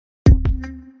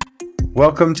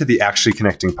Welcome to the Actually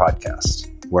Connecting podcast,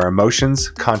 where emotions,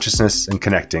 consciousness, and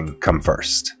connecting come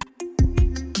first.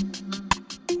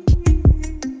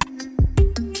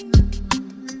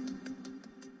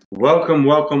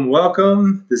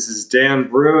 Welcome. This is Dan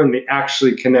Brew and the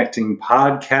Actually Connecting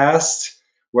podcast,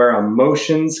 where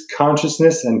emotions,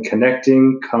 consciousness, and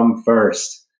connecting come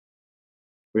first.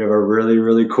 We have a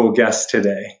really cool guest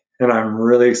today, and I'm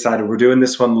really excited. We're doing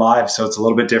this one live, so it's a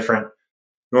little bit different.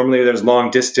 Normally there's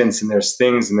long distance and there's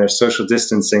things and there's social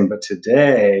distancing, but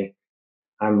today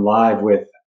I'm live with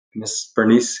Miss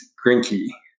Bernice Grinke.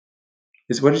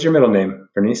 What is your middle name,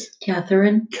 Bernice?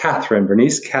 Catherine.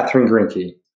 Bernice Catherine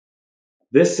Grinke.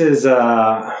 This is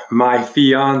my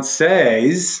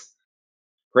fiance's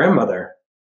grandmother.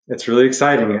 It's really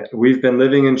exciting. We've been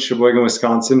living in Sheboygan,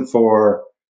 Wisconsin for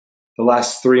the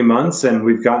last 3 months, and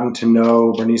we've gotten to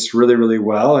know Bernice really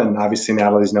well, and obviously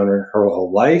Natalie's known her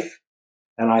whole life.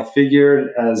 And I figured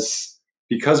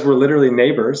because we're literally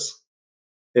neighbors,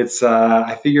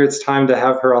 I figure it's time to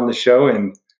have her on the show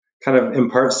and kind of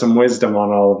impart some wisdom on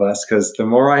all of us, because the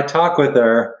more I talk with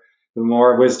her, the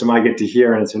more wisdom I get to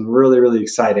hear. And it's been really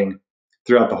exciting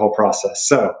throughout the whole process.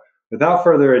 So without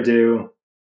further ado,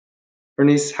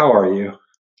 Bernice, how are you?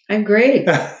 I'm great.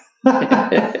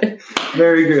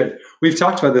 Very good. We've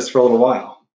talked about this for a little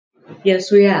while.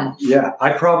 Yes, we have. Yeah,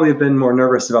 I probably have been more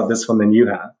nervous about this one than you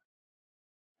have.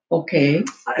 Okay.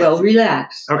 Well,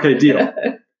 relax. Okay, deal.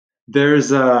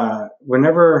 There's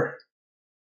whenever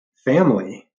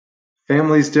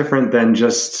family's different than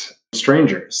just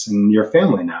strangers, and you're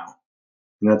family now.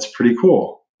 And that's pretty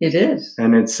cool. It is.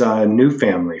 And it's a new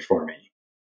family for me,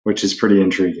 which is pretty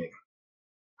intriguing.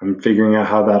 I'm figuring out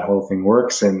how that whole thing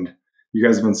works, and you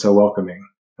guys have been so welcoming,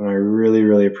 and I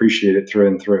really appreciate it through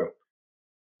and through.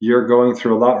 You're going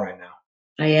through a lot right now.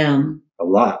 I am. A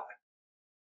lot.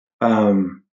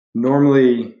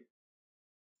 Normally,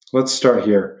 let's start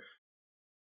here.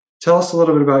 Tell us a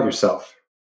little bit about yourself,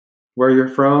 where you're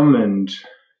from, and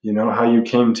how you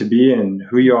came to be and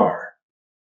who you are.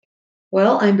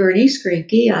 Well, I'm Bernice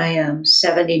Grinke. I am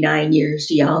 79 years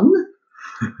young,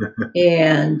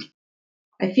 and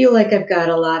I feel like I've got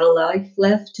a lot of life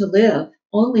left to live,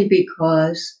 only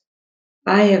because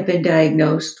I have been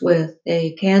diagnosed with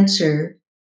a cancer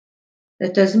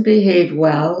that doesn't behave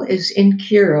well, is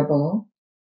incurable,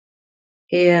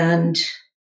 and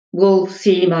will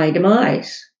see my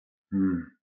demise.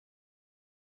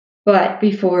 But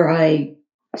before I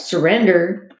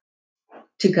surrender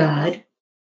to God,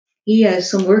 He has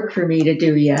some work for me to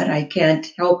do yet. I can't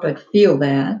help but feel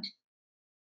that.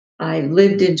 I've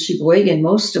lived in Sheboygan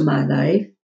most of my life.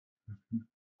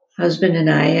 Husband and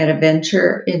I had a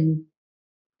venture in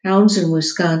Townsend,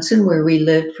 Wisconsin, where we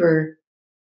lived for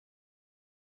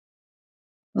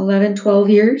 11, 12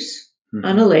 years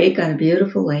on a lake, on a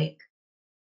beautiful lake.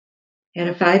 Had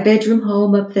a 5-bedroom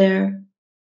home up there.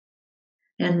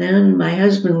 And then my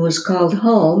husband was called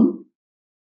home.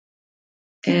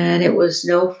 And it was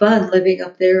no fun living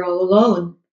up there all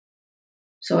alone.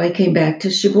 So I came back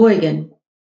to Sheboygan.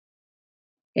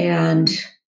 And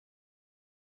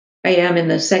I am in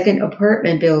the second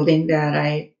apartment building that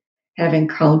I have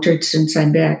encountered since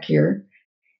I'm back here.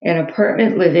 And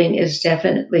apartment living is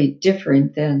definitely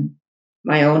different than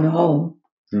my own home.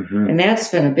 And that's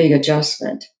been a big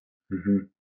adjustment.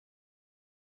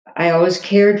 I always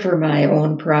cared for my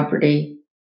own property,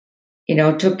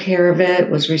 took care of it,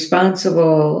 was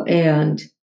responsible, and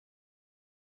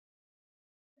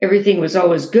everything was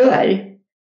always good.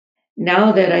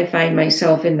 Now that I find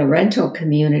myself in the rental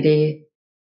community,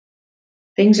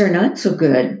 things are not so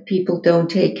good. People don't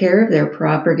take care of their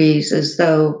properties as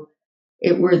though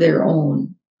it were their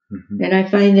own. And I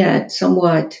find that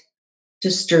somewhat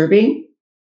disturbing,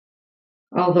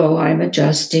 although I'm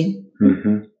adjusting.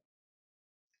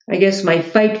 I guess my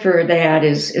fight for that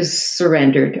is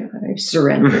surrendered. I've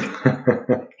surrendered.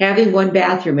 Having one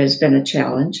bathroom has been a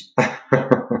challenge.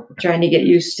 Trying to get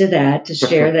used to that, to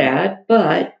share that,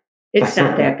 but it's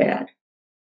not that bad.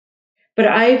 But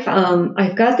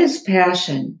I've got this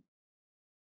passion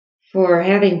for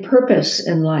having purpose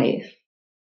in life.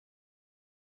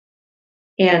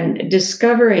 And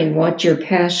discovering what your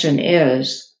passion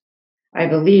is, I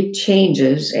believe,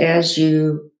 changes as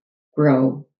you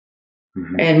grow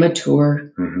and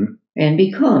mature and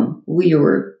become who you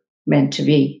were meant to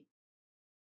be.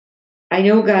 I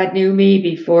know God knew me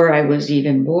before I was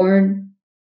even born.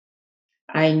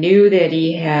 I knew that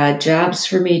He had jobs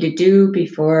for me to do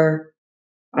before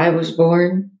I was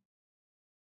born.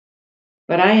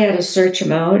 But I had to search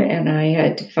Him out, and I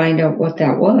had to find out what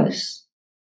that was.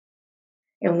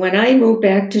 And when I moved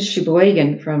back to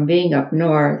Sheboygan from being up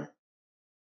north,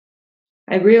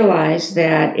 I realized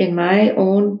that in my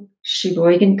own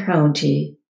Sheboygan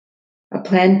County, a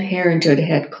Planned Parenthood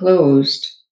had closed,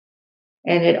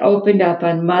 and it opened up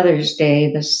on Mother's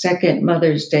Day, the second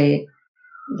Mother's Day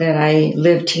that I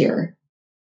lived here.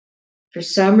 For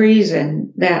some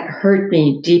reason, that hurt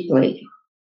me deeply.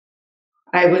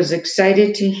 I was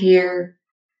excited to hear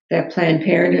that Planned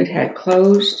Parenthood had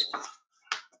closed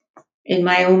in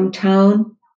my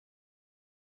hometown,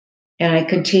 and I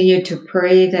continued to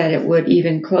pray that it would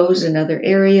even close in other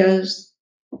areas.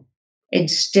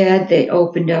 Instead, they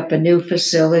opened up a new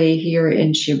facility here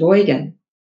in Sheboygan.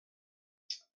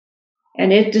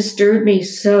 And it disturbed me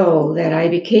so that I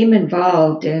became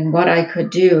involved in what I could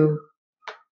do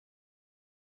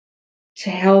to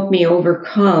help me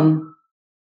overcome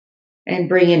and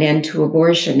bring an end to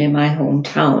abortion in my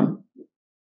hometown.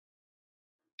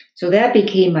 So that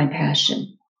became my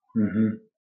passion. Mm-hmm.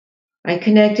 I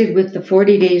connected with the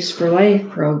 40 Days for Life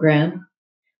program,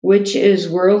 which is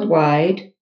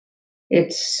worldwide.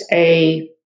 It's a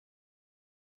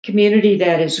community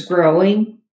that is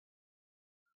growing,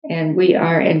 and we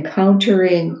are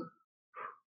encountering,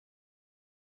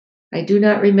 I do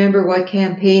not remember what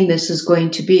campaign this is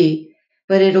going to be,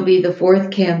 but it'll be the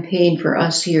fourth campaign for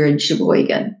us here in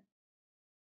Sheboygan.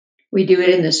 We do it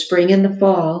in the spring and the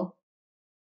fall,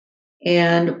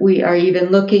 and we are even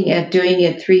looking at doing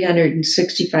it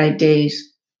 365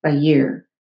 days a year.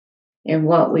 And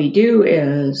what we do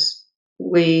is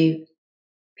we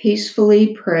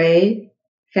peacefully pray,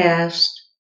 fast,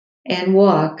 and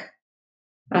walk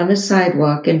on the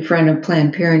sidewalk in front of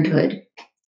Planned Parenthood.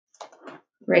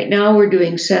 Right now we're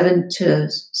doing 7 to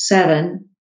 7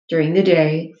 during the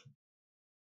day.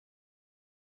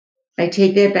 I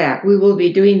take that back. We will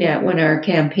be doing that when our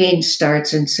campaign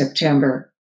starts in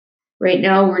September. Right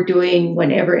now we're doing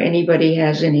whenever anybody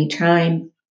has any time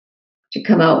to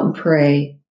come out and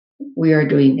pray. We are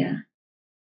doing that.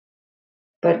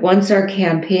 But once our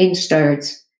campaign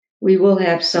starts, we will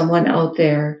have someone out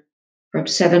there from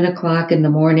 7 o'clock in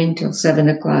the morning till 7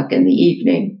 o'clock in the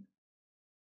evening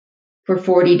for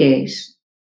 40 days.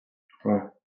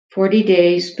 Wow. 40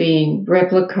 days being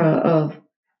replica of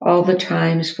all the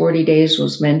times 40 days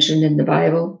was mentioned in the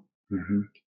Bible. Mm-hmm.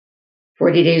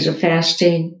 40 days of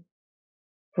fasting,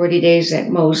 40 days that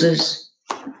Moses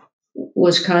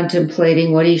was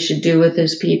contemplating what he should do with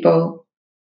his people,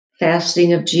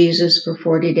 fasting of Jesus for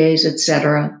 40 days,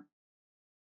 etc.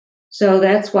 So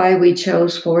that's why we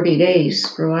chose 40 days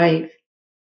for life.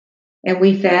 And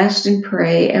we fast and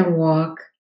pray and walk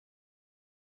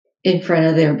in front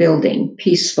of their building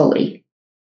peacefully.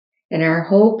 And our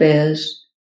hope is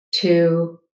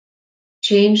to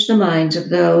change the minds of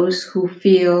those who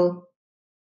feel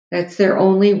that's their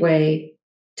only way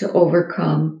to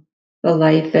overcome the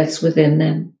life that's within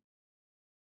them.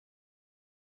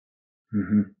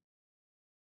 Mm-hmm.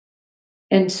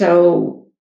 And so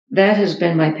that has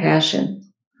been my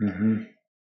passion. Mm-hmm.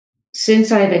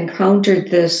 Since I've encountered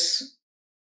this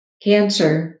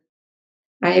cancer,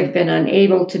 I have been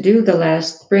unable to do the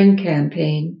last spring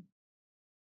campaign,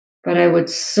 but I would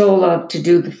so love to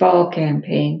do the fall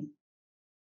campaign,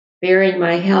 bearing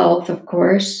my health, of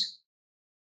course,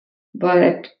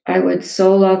 but I would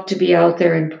so love to be out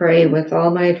there and pray with all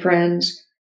my friends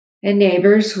and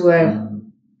neighbors who have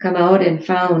come out and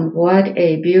found what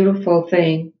a beautiful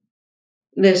thing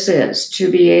this is, to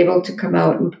be able to come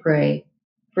out and pray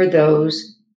for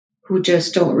those who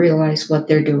just don't realize what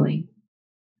they're doing.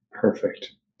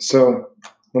 Perfect. So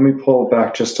let me pull it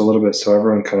back just a little bit so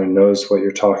everyone kind of knows what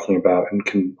you're talking about and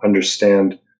can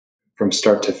understand from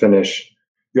start to finish.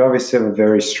 You obviously have a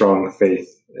very strong faith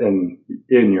in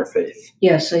your faith.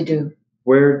 Yes, I do.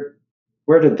 Where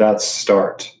did that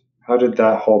start? How did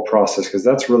that whole process? Because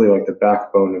that's really like the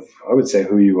backbone of, I would say,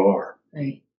 who you are.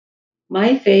 Right.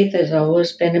 My faith has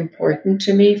always been important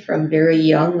to me from very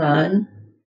young on.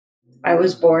 I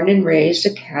was born and raised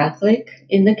a Catholic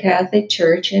in the Catholic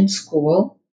Church and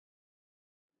school.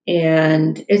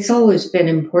 And it's always been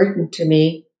important to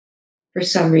me, for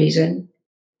some reason,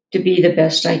 to be the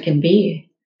best I can be.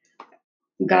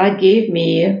 God gave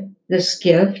me this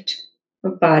gift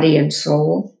of body and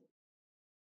soul.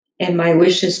 And my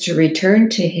wish is to return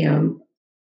to Him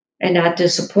and not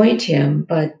disappoint Him,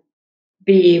 but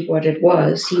be what it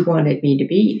was He wanted me to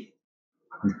be.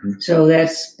 Mm-hmm. So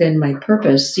that's been my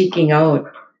purpose, seeking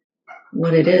out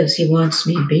what it is He wants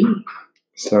me to be.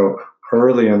 So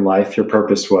early in life, your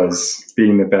purpose was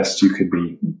being the best you could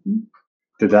be. Mm-hmm.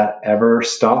 Did that ever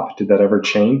stop? Did that ever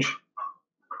change?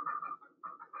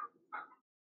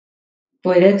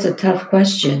 Boy, that's a tough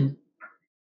question.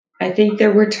 I think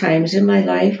there were times in my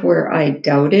life where I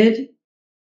doubted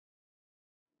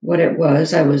what it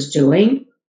was I was doing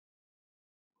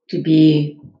to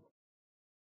be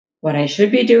what I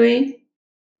should be doing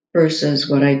versus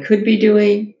what I could be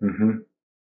doing. Mm-hmm.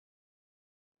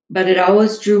 But it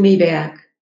always drew me back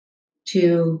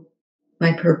to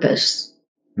my purpose,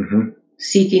 Mm-hmm.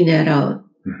 seeking that out.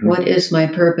 Mm-hmm. What is my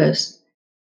purpose?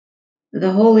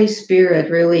 The Holy Spirit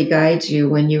really guides you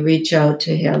when you reach out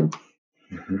to Him.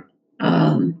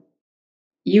 Mm-hmm.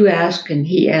 You ask and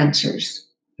He answers.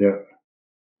 Yeah.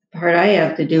 The part I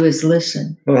have to do is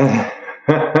listen.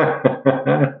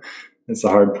 It's the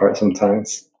hard part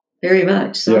sometimes. Very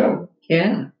much so.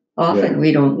 Yeah. Often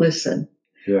we don't listen.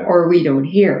 Yeah. Or we don't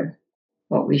hear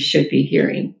what we should be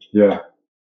hearing. Yeah.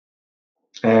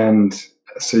 And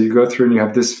so you go through and you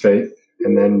have this faith,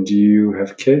 and then do you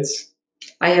have kids?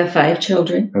 I have 5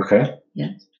 children. Okay.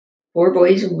 Yes. 4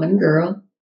 boys and 1 girl.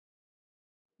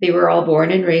 They were all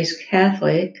born and raised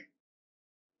Catholic.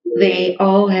 They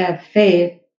all have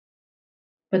faith,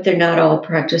 but they're not all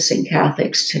practicing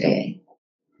Catholics today,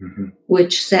 Mm-hmm.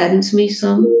 which saddens me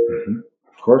some. Mm-hmm.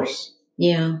 Of course.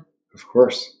 Yeah. Of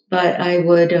course. But I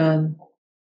would, they're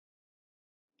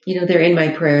in my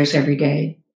prayers every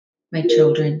day, my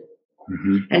children.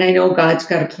 Mm-hmm. And I know God's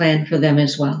got a plan for them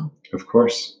as well. Of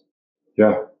course.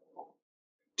 Yeah.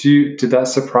 Did that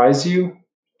surprise you?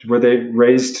 Were they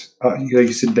raised, like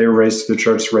you said, they were raised to the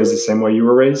church, raised the same way you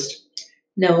were raised?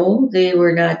 No, they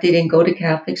were not. They didn't go to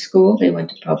Catholic school. They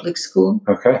went to public school.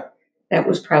 Okay. That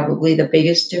was probably the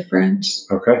biggest difference.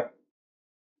 Okay.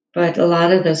 But a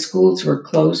lot of the schools were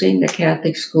closing. The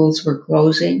Catholic schools were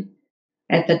closing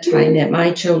at the time that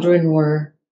my children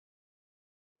were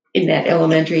in that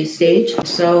elementary stage.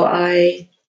 So I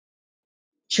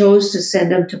chose to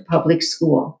send them to public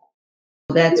school.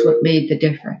 That's what made the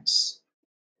difference,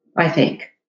 I think.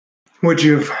 Would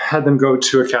you have had them go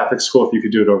to a Catholic school if you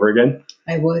could do it over again?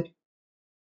 I would.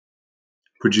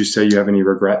 Would you say you have any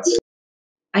regrets?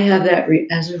 I have that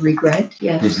as a regret,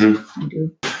 yes, I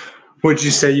do. Would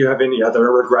you say you have any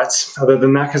other regrets other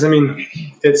than that? Because,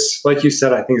 it's like you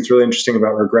said, I think it's really interesting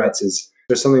about regrets is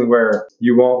there's something where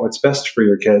you want what's best for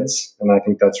your kids, and I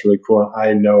think that's really cool.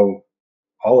 I know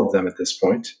all of them at this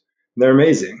point. And they're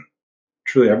amazing.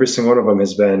 Truly, every single one of them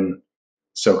has been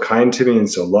so kind to me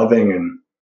and so loving and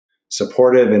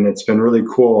supportive, and it's been really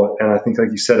cool. And I think,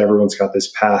 like you said, everyone's got this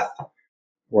path,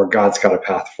 or God's got a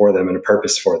path for them and a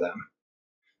purpose for them.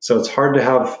 So it's hard to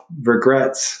have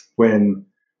regrets when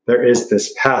there is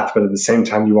this path, but at the same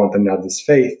time, you want them to have this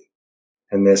faith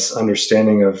and this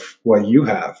understanding of what you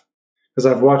have. Because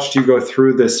I've watched you go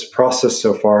through this process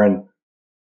so far, and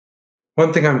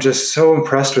one thing I'm just so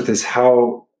impressed with is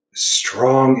how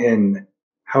strong and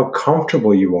how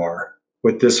comfortable you are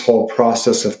with this whole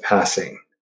process of passing.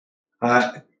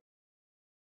 I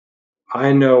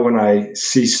know when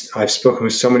I've spoken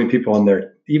with so many people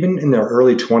even in their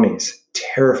early 20s,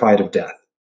 terrified of death,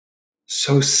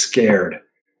 so scared.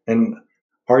 And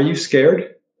are you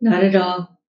scared? Not at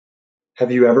all.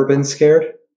 Have you ever been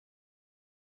scared?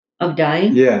 Of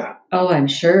dying? Yeah. Oh, I'm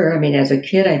sure. As a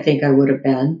kid, I think I would have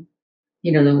been.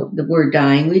 The word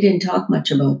dying, we didn't talk much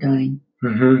about dying.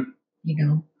 Mm-hmm.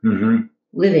 Mm-hmm.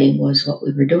 Living was what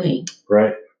we were doing.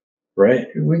 Right. Right.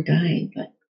 We weren't dying,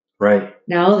 but right.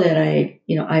 Now that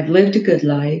I've lived a good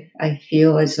life, I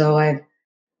feel as though I've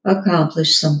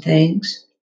accomplished some things.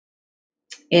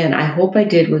 And I hope I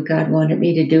did what God wanted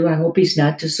me to do. I hope He's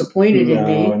not disappointed in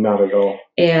me. No, not at all.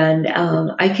 And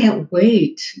I can't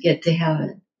wait to get to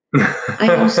heaven.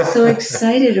 I'm so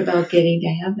excited about getting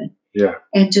to heaven. Yeah.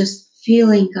 And just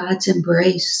feeling God's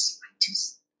embrace.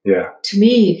 To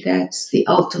me, that's the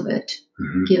ultimate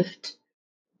gift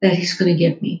that He's going to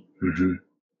give me. Mm-hmm.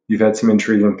 You've had some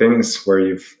intriguing things where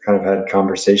you've kind of had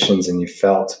conversations and you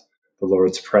felt the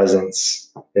Lord's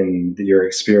presence in your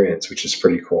experience, which is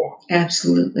pretty cool.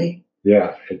 Absolutely.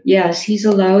 Yeah. Yes, He's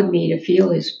allowed me to feel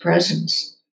His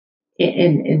presence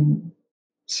in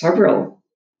several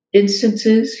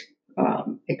instances,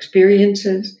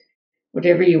 experiences,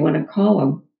 whatever you want to call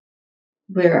them,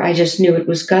 where I just knew it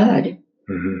was God.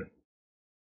 Mm-hmm.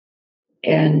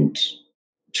 And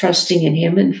trusting in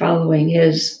Him and following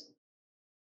His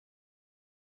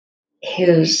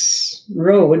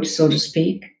road, so to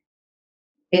speak,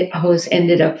 it always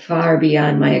ended up far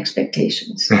beyond my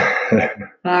expectations.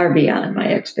 Far beyond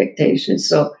my expectations.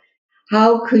 So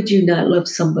how could you not love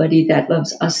somebody that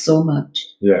loves us so much?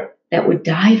 Yeah. That would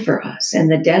die for us and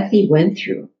the death He went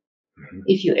through. Mm-hmm.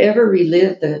 If you ever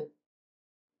relive the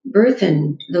birth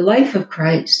and the life of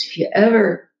Christ, if you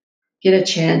ever get a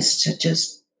chance to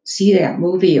just see that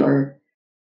movie or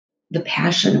The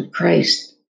Passion of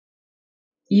Christ,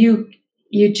 you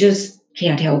just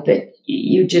can't help it.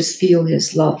 You just feel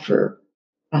His love for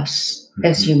us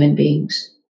as human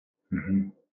beings. Mm-hmm.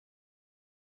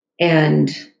 And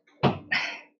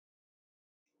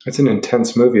It's an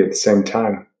intense movie at the same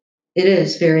time. it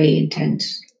is very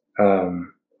intense.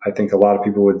 I think a lot of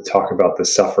people would talk about the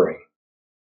suffering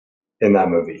in that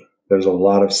movie. There's a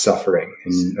lot of suffering,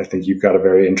 and I think you've got a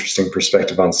very interesting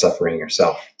perspective on suffering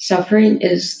yourself. Suffering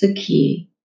is the key.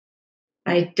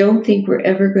 I don't think we're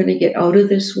ever going to get out of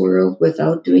this world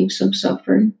without doing some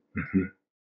suffering. Mm-hmm.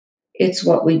 It's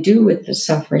what we do with the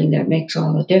suffering that makes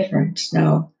all the difference.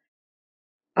 Now,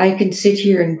 I can sit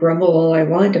here and grumble all I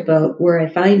want about where I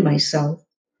find myself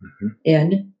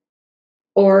in,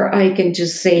 or I can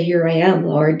just say, here I am,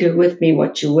 Lord, do with me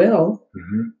what you will,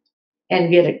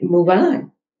 and move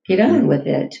on, get on with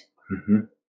it.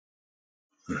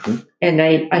 And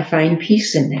I find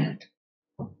peace in that.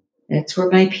 That's where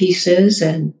my peace is,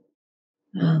 and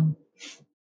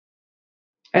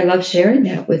I love sharing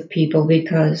that with people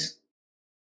because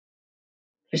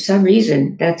for some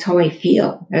reason, that's how I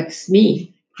feel. That's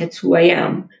me. That's who I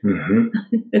am.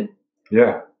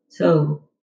 Yeah. So.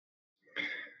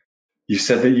 You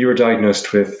said that you were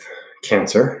diagnosed with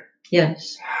cancer.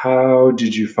 Yes. How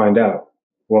did you find out?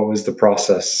 What was the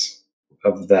process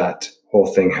of that whole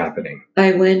thing happening?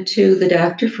 I went to the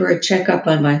doctor for a checkup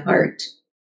on my heart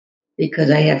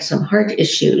because I have some heart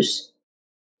issues.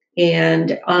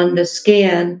 And on the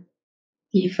scan,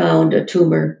 he found a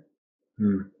tumor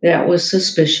that was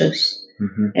suspicious.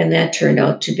 And that turned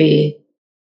out to be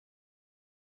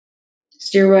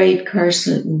steroid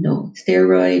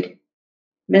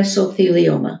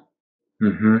mesothelioma,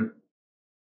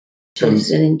 which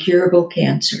is an incurable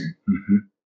cancer.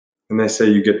 And they say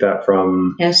you get that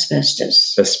from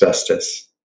asbestos.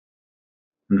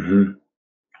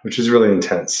 Which is really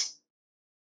intense.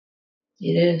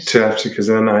 It is. Because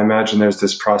then I imagine there's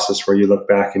this process where you look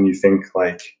back and you think,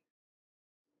 like,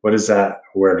 what is that?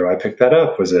 Where do I pick that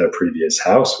up? Was it a previous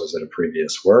house? Was it a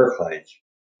previous work? Like,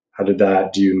 how did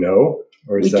that, do you know?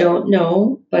 We don't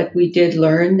know, but we did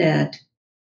learn that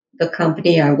the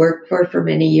company I worked for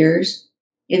many years,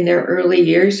 in their early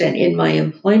years and in my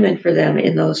employment for them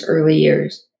in those early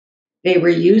years, they were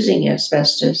using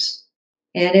asbestos.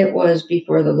 And it was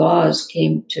before the laws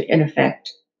came in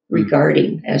effect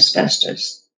regarding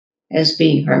asbestos as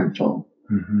being harmful.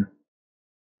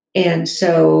 And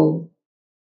so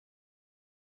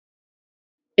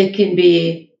it can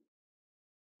be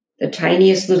the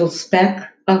tiniest little speck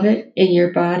of it in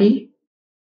your body,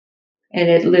 and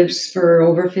it lives for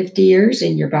over 50 years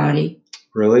in your body.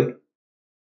 Really?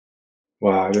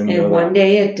 Wow, I didn't know that. And one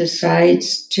day it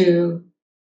decides to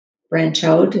branch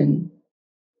out and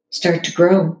start to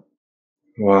grow.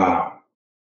 Wow.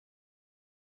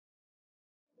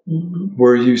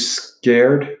 Were you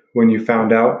scared when you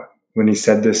found out, when he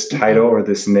said this title or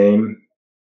this name?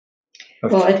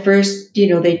 Well, at first,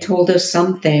 they told us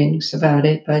some things about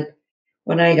it, but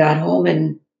when I got home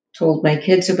and told my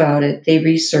kids about it, they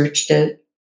researched it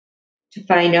to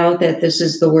find out that this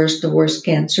is the worst of worst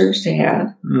cancers to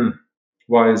have.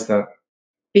 Why is that?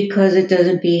 Because it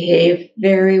doesn't behave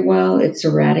very well. It's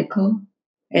a radical,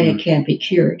 and it can't be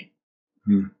cured.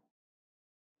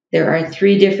 There are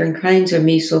 3 different kinds of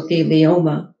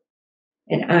mesothelioma,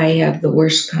 and I have the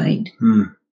worst kind.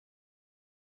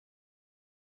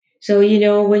 So,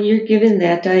 when you're given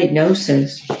that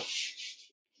diagnosis,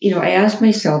 I ask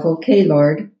myself, okay,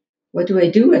 Lord, what do I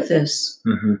do with this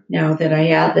now that I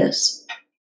have this?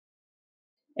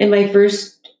 And my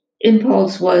first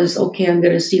impulse was, okay, I'm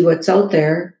going to see what's out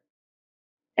there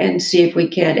and see if we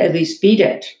can't at least beat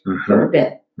it for a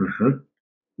bit.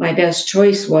 My best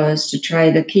choice was to try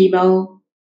the chemo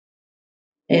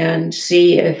and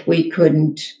see if we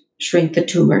couldn't shrink the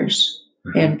tumors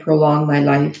and prolong my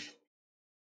life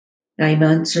 9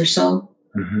 months or so.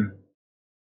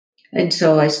 And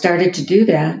so I started to do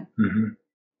that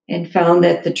and found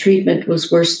that the treatment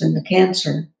was worse than the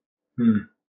cancer.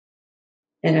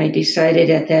 And I decided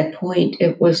at that point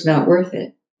it was not worth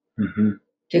it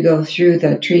to go through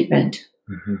the treatment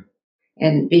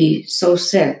and be so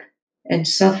sick and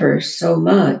suffer so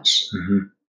much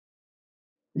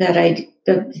that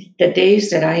the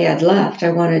days that I had left,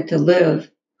 I wanted to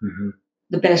live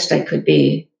the best I could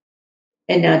be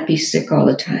and not be sick all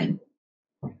the time.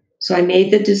 So I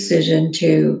made the decision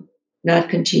to not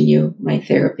continue my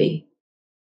therapy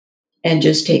and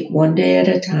just take one day at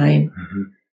a time,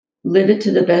 live it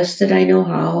to the best that I know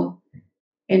how,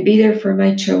 and be there for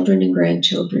my children and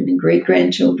grandchildren and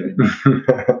great-grandchildren.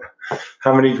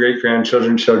 How many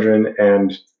great-grandchildren, children,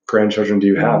 and grandchildren do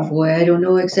you have? Oh boy, I don't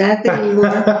know exactly anymore.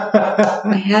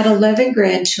 I had 11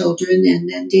 grandchildren, and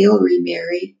then Dale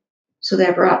remarried. So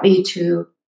that brought me to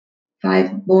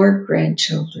 5 more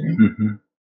grandchildren. Mm-hmm.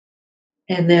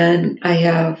 And then I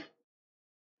have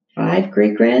 5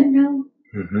 great-grand now,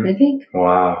 Mm-hmm. I think.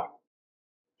 Wow.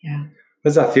 Yeah. What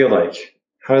does that feel like?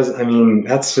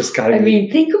 That's just gotta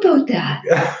be. Think about that.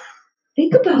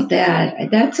 Think about that.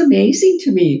 That's amazing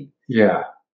to me. Yeah.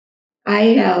 I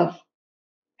have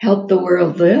helped the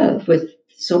world live with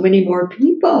so many more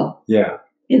people Yeah.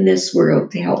 in this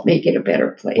world to help make it a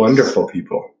better place. Wonderful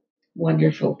people.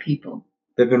 Wonderful people.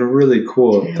 They've been really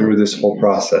cool through this whole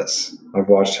process. I've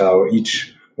watched how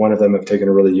each one of them have taken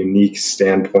a really unique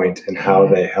standpoint in how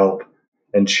they help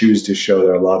and choose to show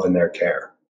their love and their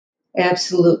care.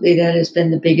 Absolutely. That has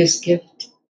been the biggest gift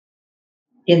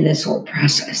in this whole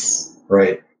process.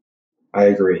 Right. I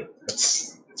agree.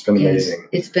 It's been amazing.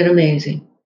 It's been amazing.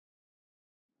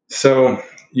 So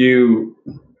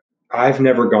I've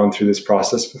never gone through this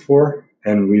process before,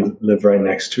 and we live right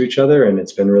next to each other, and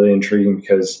it's been really intriguing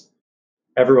because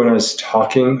everyone is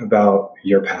talking about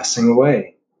your passing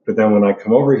away. But then when I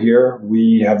come over here,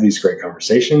 we have these great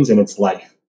conversations, and it's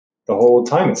life. The whole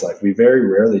time it's life. We very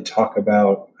rarely talk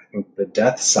about, I think, the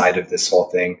death side of this whole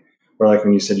thing, where like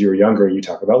when you said you were younger, you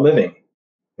talk about living.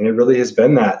 And it really has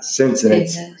been that since. And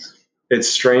it's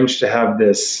strange to have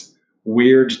this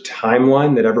weird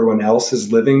timeline that everyone else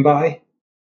is living by,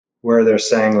 where they're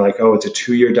saying like, oh, it's a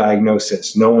 2-year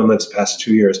diagnosis. No one lives past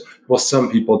 2 years. Well,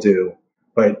 some people do,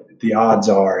 but the odds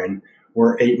are, and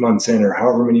we're 8 months in or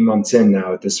however many months in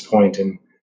now at this point. And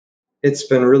it's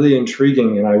been really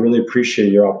intriguing, and I really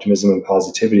appreciate your optimism and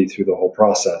positivity through the whole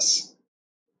process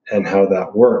and how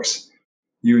that works.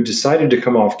 You decided to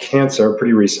come off cancer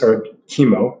or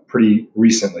chemo pretty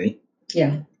recently.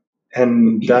 Yeah.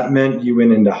 And that meant you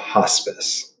went into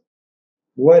hospice.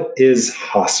 What is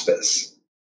hospice?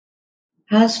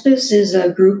 Hospice is a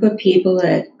group of people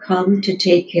that come to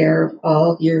take care of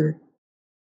all your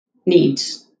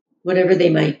needs, whatever they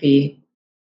might be.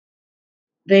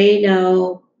 They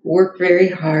now work very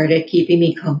hard at keeping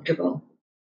me comfortable.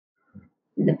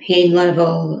 And the pain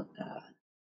level,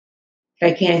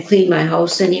 if I can't clean my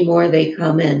house anymore, they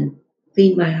come and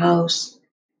clean my house.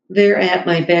 They're at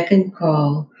my beck and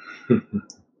call,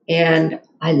 and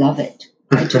I love it.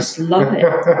 I just love it.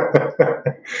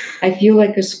 I feel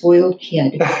like a spoiled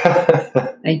kid.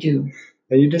 I do.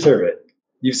 And you deserve it.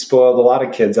 You've spoiled a lot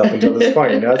of kids up until this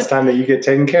point. Now it's time that you get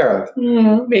taken care of.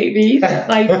 Well, maybe. That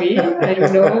might be. I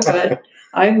don't know, but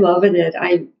I'm loving it.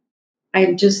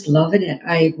 I'm just loving it.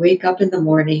 I wake up in the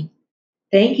morning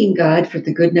thanking God for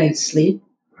the good night's sleep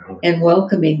and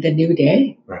welcoming the new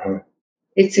day.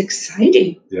 It's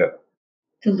exciting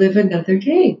to live another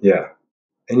day. Yeah.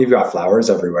 And you've got flowers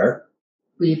everywhere.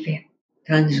 We've had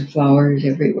tons of flowers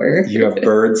everywhere. You have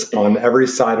birds on every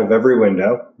side of every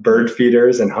window, bird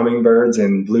feeders and hummingbirds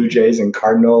and blue jays and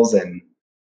cardinals, and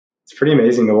it's pretty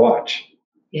amazing to watch.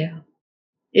 Yeah,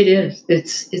 it is.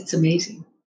 It's amazing.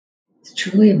 It's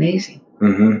truly amazing.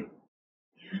 Mm-hmm.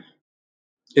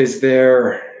 Is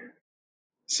there...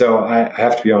 So I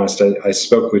have to be honest, I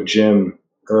spoke with Jim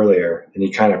earlier, and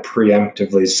he kind of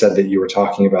preemptively said that you were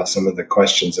talking about some of the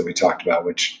questions that we talked about,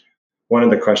 which one of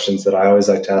the questions that I always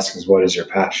like to ask is, what is your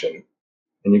passion?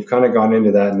 And you've kind of gone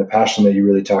into that, and the passion that you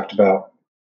really talked about,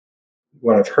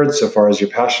 what I've heard so far is your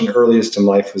passion earliest in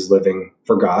life was living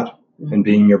for God and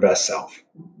being your best self.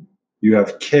 You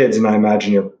have kids, and I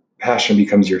imagine your passion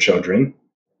becomes your children,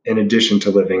 in addition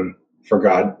to living for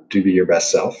God to be your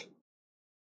best self.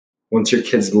 Once your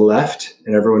kids left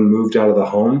and everyone moved out of the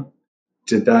home,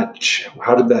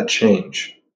 how did that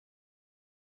change?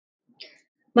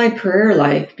 My prayer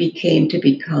life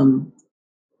become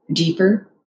deeper,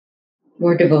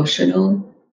 more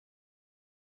devotional,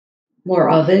 more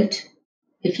of it,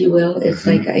 if you will. It's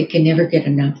like I can never get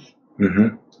enough.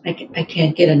 I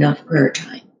can't get enough prayer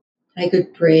time. I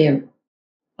could pray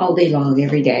all day long,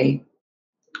 every day.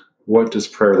 What does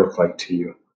prayer look like to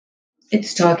you?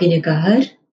 It's talking to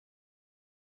God.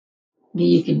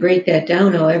 You can break that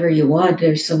down however you want.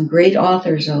 There's some great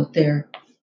authors out there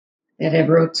that have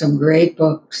wrote some great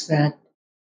books that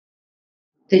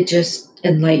they just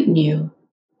enlighten you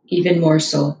even more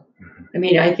so. I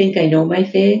mean, I think I know my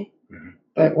faith,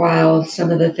 but wow,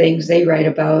 some of the things they write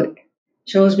about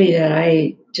shows me that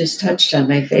I just touched on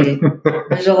my faith.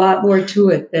 There's a lot more to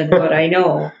it than what I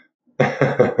know.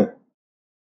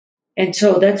 And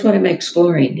so that's what I'm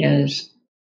exploring, is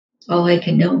all I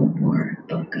can know more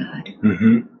about God.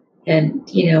 And,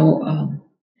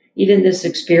 even this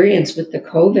experience with the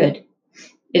COVID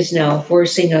is now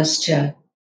forcing us to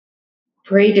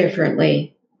pray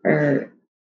differently or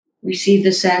receive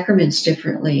the sacraments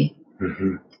differently.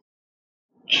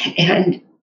 And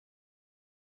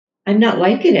I'm not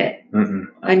liking it.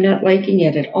 I'm not liking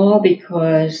it at all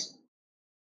because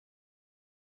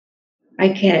I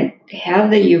can't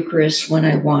have the Eucharist when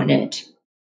I want it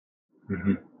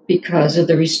because of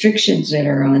the restrictions that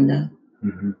are on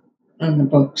the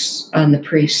books, on the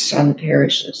priests, on the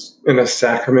parishes. In a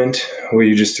sacrament, will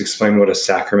you just explain what a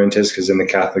sacrament is? Because in the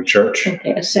Catholic Church,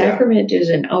 okay, a sacrament is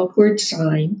an outward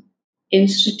sign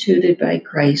instituted by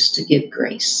Christ to give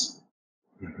grace.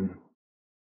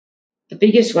 The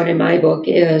biggest one in my book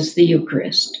is the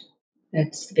Eucharist.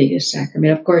 That's the biggest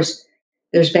sacrament. Of course,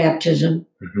 there's baptism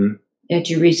that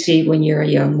you receive when you're a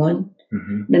young one.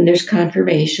 Then there's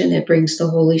confirmation that brings the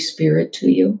Holy Spirit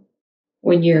to you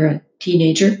when you're a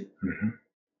teenager.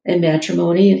 And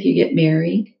matrimony if you get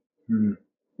married.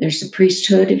 There's the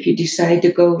priesthood if you decide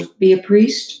to go be a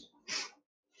priest.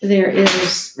 There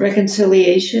is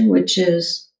reconciliation, which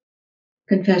is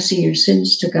confessing your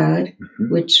sins to God,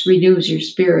 which renews your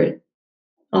spirit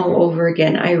all over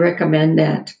again. I recommend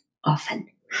that often.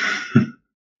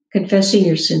 Confessing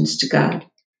your sins to God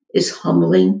is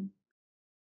humbling,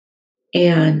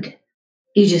 and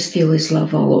you just feel His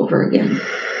love all over again.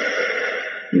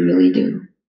 You really do.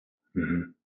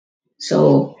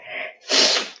 So,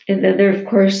 and then there, of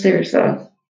course, there's a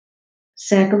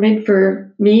sacrament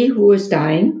for me who is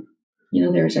dying. You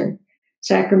know, there's a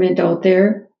sacrament out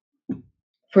there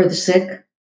for the sick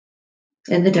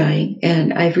and the dying,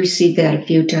 and I've received that a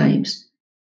few times.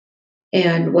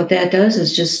 And what that does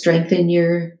is just strengthen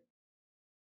your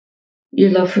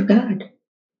love for God.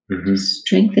 Just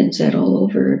strengthens that all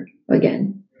over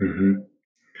again.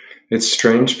 It's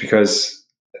strange because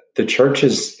the church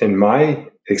is, in my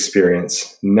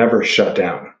experience, never shut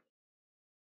down.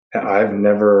 I've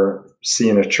never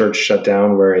seen a church shut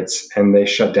down and they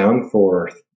shut down for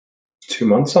 2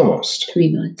 months almost.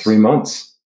 3 months. 3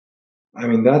 months. I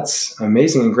mean, that's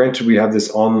amazing. And granted, we have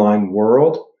this online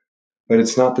world, but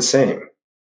it's not the same.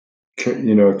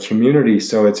 Community.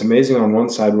 So it's amazing on one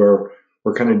side where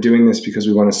we're kind of doing this because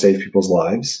we want to save people's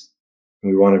lives.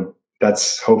 And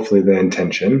that's hopefully the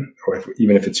intention, or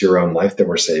even if it's your own life that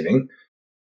we're saving.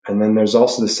 And then there's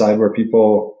also the side where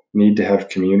people need to have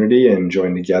community and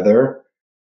join together.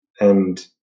 And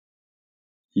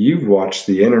you've watched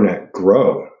the internet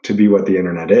grow to be what the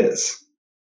internet is.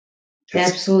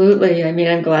 Absolutely. I mean,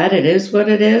 I'm glad it is what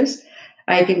it is.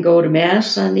 I can go to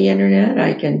Mass on the internet.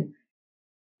 I can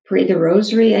pray the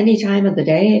rosary any time of the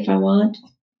day if I want.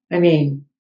 I mean,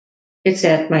 it's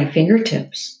at my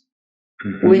fingertips,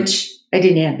 which I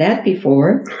didn't have that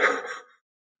before.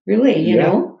 Really, you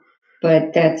know,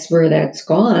 but that's where that's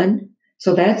gone.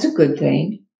 So that's a good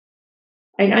thing.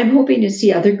 I'm hoping to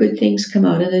see other good things come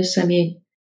out of this. I mean,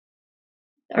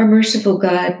 our merciful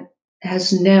God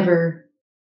has never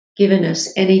given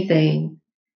us anything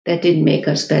that didn't make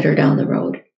us better down the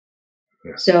road.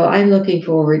 So I'm looking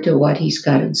forward to what He's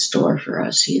got in store for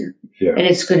us here. And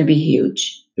it's going to be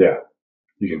huge. Yeah.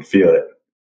 You can feel it.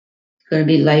 It's going to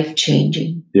be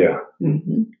life-changing. Yeah.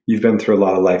 You've been through a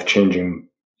lot of life-changing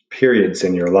periods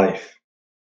in your life.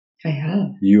 I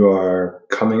have. You are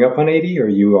coming up on 80 or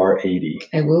you are 80?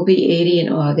 I will be 80 in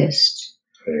August.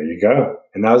 There you go.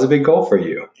 And that was a big goal for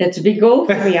you. That's a big goal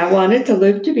for me. I wanted to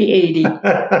live to be 80.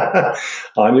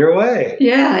 On your way.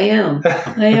 Yeah, I am.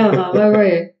 I am on my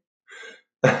way.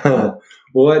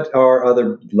 What are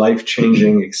other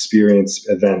life-changing experience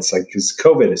events? Because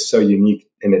COVID is so unique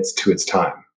to its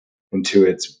time and to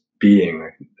its being.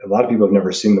 A lot of people have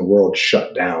never seen the world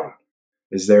shut down.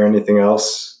 Is there anything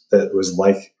else that was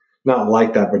not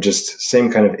like that, but just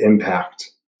same kind of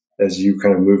impact as you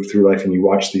kind of move through life and you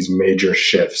watch these major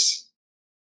shifts?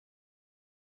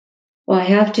 Well, I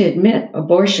have to admit,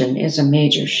 abortion is a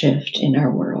major shift in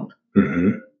our world.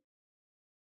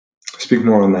 Speak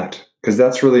more on that. Because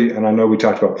that's really, and I know we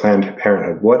talked about Planned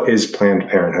Parenthood. What is Planned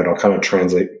Parenthood? I'll kind of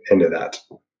translate into that.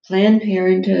 Planned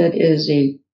Parenthood is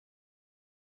a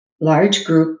large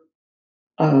group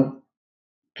of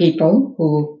people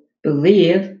who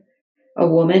believe a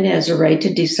woman has a right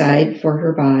to decide for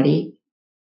her body,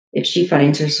 if she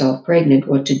finds herself pregnant,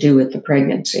 what to do with the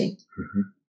pregnancy.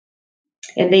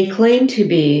 And they claim to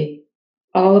be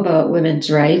all about women's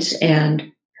rights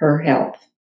and her health.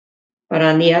 But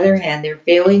on the other hand, they're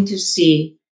failing to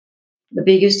see the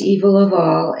biggest evil of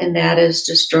all, and that is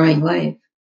destroying life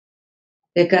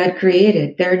that God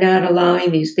created. They're not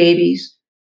allowing these babies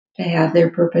to have their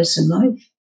purpose in life.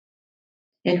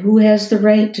 And who has the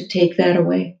right to take that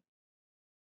away?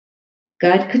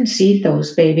 God conceived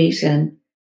those babies, and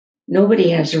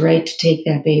nobody has a right to take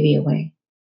that baby away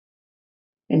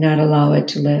and not allow it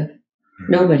to live.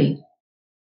 Nobody.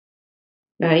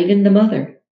 Not even the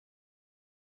mother.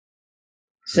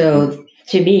 So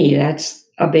to me, that's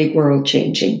a big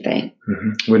world-changing thing.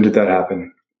 Mm-hmm. When did that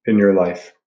happen in your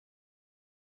life?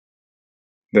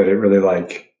 That it really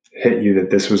hit you that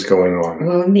this was going on?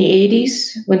 Well, in the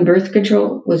 80s, when birth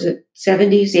control, was it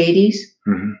 70s, 80s?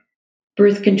 Mm-hmm.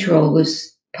 Birth control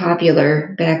was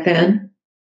popular back then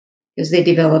because they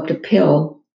developed a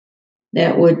pill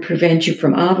that would prevent you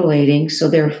from ovulating. So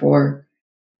therefore,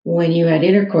 when you had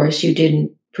intercourse, you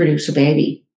didn't produce a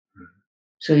baby. Mm-hmm.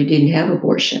 So you didn't have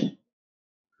abortion.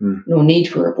 Mm-hmm. No need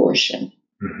for abortion.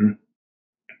 Mm-hmm.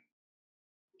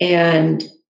 And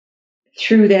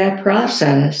through that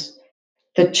process,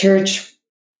 the church,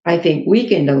 I think,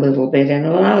 weakened a little bit and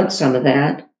allowed some of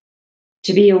that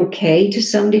to be okay to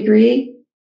some degree.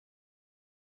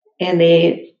 And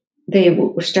they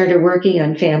started working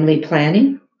on family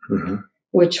planning, mm-hmm.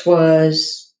 which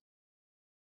was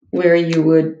where you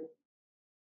would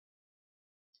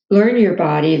learn your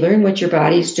body, learn what your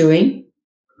body's doing,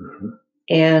 mm-hmm.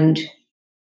 and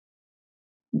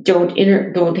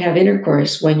don't have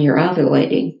intercourse when you're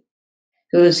ovulating.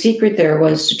 So the secret there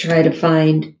was to try to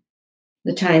find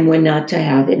the time when not to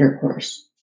have intercourse.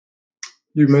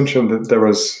 You mentioned that there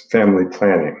was family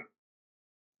planning.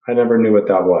 I never knew what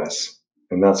that was.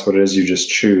 And that's what it is. You just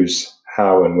choose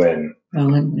how and when. How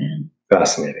and when.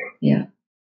 Fascinating. Yeah.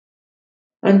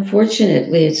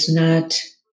 Unfortunately, it's not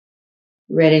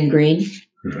red and green.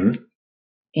 Mm-hmm.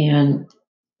 And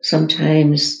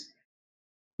sometimes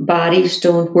bodies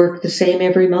don't work the same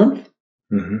every month.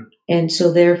 Mm-hmm. And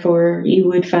so therefore, you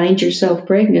would find yourself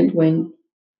pregnant when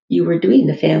you were doing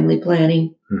the family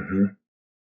planning. Mm-hmm.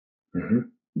 Mm-hmm.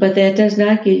 But that does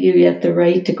not give you yet the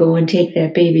right to go and take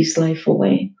that baby's life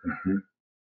away. Mm-hmm.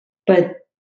 But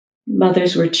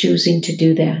mothers were choosing to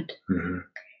do that. Mm-hmm.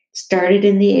 It started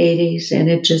in the 80s, and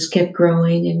it just kept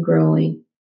growing and growing.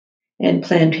 And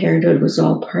Planned Parenthood was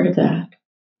all part of that.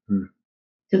 Mm-hmm.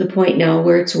 To the point now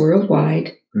where it's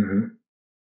worldwide. Mm-hmm.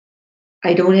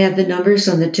 I don't have the numbers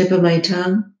on the tip of my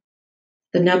tongue.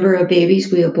 The number of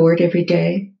babies we abort every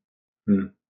day.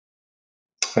 Mm.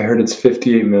 I heard it's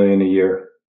 58 million a year.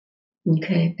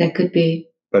 Okay, that could be.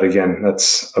 But again,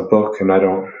 that's a book, and I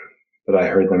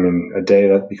heard, a day,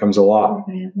 that becomes a lot.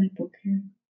 I have my book here.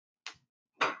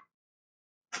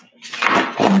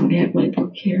 I don't have my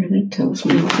book here. That tells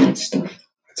me all that stuff.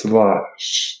 It's a lot.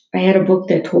 I had a book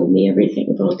that told me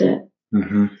everything about that.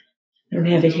 Mm-hmm. I don't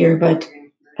have it here, but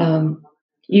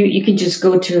you can just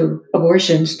go to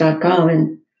abortions.com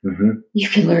and mm-hmm. you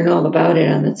can learn all about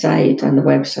it on the site, on the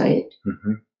website.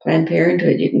 Mm-hmm. Planned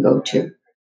Parenthood you can go to.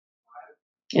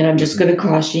 And I'm just going to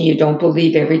caution you, don't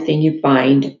believe everything you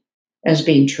find as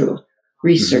being true.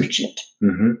 Research it.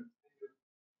 Mm-hmm.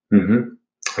 Mm-hmm.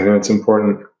 I think it's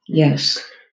important. Yes.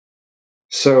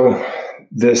 So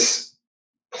this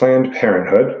Planned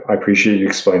Parenthood, I appreciate you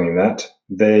explaining that.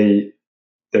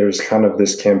 There's kind of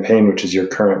this campaign, which is your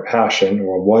current passion,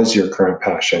 or was your current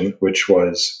passion, which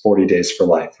was 40 Days for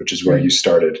Life, which is where you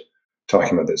started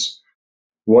talking about this.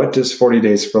 What does 40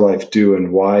 Days for Life do,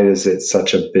 and why is it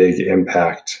such a big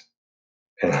impact?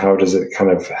 And how does it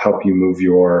kind of help you move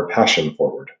your passion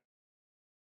forward?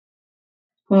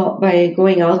 Well, by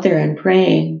going out there and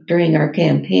praying during our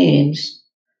campaigns,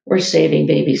 we're saving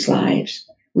babies' lives.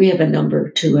 We have a number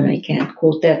too, and I can't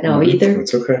quote that now either.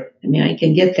 That's okay. I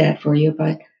can get that for you,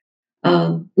 but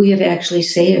we have actually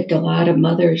saved a lot of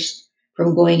mothers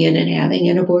from going in and having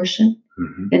an abortion,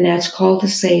 mm-hmm. and that's called a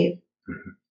save. Mm-hmm.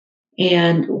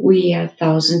 And we have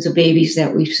thousands of babies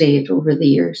that we've saved over the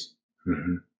years.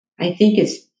 Mm-hmm. I think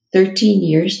it's 13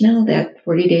 years now that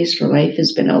 40 Days for Life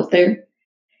has been out there.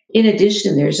 In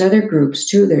addition, there's other groups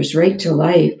too. There's Right to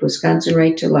Life, Wisconsin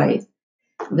Right to Life.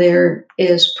 There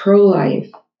is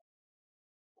Pro-Life.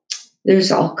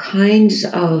 There's all kinds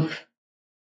of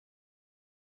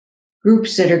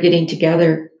groups that are getting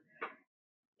together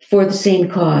for the same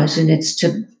cause, and it's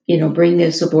to, bring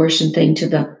this abortion thing to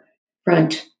the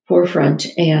forefront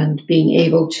and being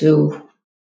able to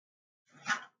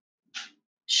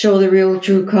show the real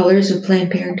true colors of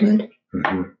Planned Parenthood.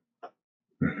 Mm-hmm.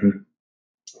 Mm-hmm.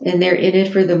 And they're in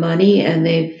it for the money, and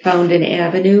they've found an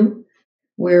avenue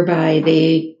whereby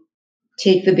they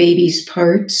take the baby's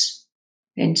parts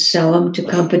and sell them to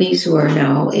companies who are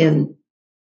now in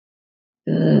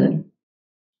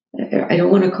I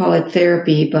don't want to call it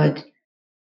therapy, but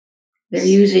they're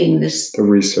using the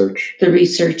research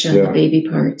on the baby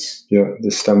parts. Yeah,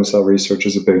 the stem cell research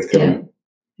is a big thing.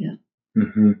 Yeah.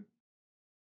 Mm-hmm.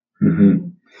 Mm-hmm.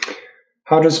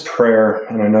 How does prayer,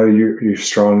 and I know you're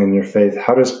strong in your faith,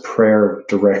 how does prayer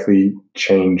directly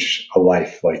change a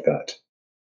life like that?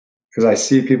 Because I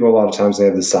see people a lot of times, they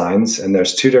have the signs, and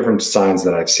there's two different signs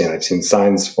that I've seen. I've seen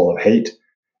signs full of hate,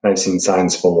 and I've seen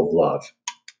signs full of love.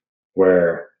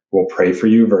 where we'll pray for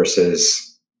you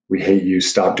versus we hate you,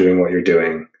 stop doing what you're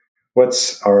doing?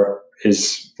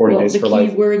 Is 40 Days for Life?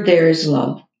 The key word there is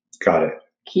love. Got it.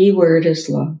 Key word is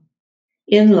love.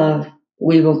 In love,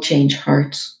 we will change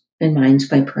hearts and minds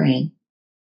by praying.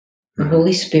 The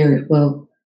Holy Spirit will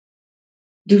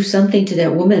do something to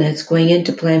that woman that's going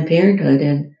into Planned Parenthood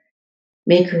and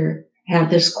make her have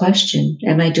this question,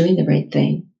 am I doing the right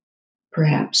thing?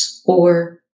 Perhaps.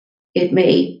 Or it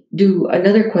may do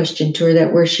another question to her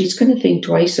that where she's going to think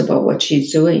twice about what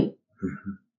she's doing.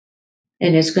 Mm-hmm.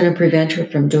 And it's going to prevent her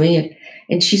from doing it.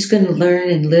 And she's going to learn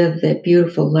and live that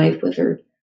beautiful life with her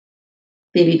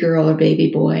baby girl or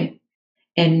baby boy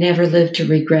and never live to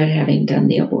regret having done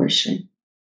the abortion.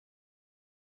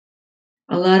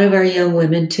 A lot of our young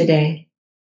women today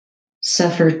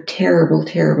suffer terrible,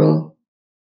 terrible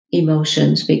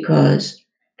emotions because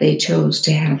they chose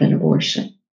to have an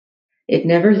abortion. It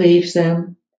never leaves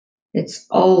them. It's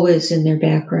always in their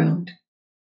background.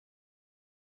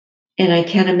 And I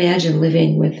can't imagine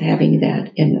living with having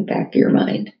that in the back of your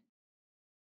mind.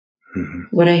 Mm-hmm.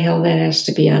 What the hell that has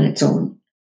to be on its own.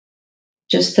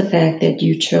 Just the fact that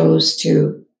you choose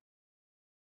to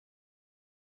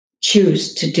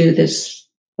do this,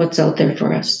 what's out there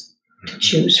for us to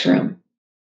choose from.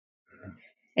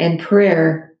 And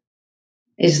prayer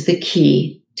is the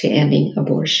key to ending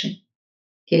abortion.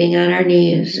 Getting on our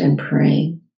knees and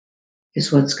praying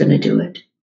is what's going to do it.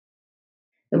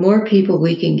 The more people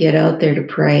we can get out there to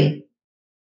pray,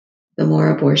 the more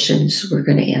abortions we're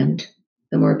going to end,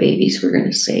 the more babies we're going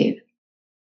to save.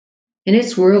 And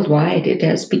it's worldwide. It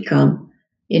has become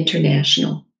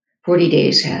international. 40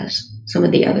 Days has. Some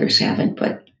of the others haven't,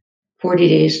 but 40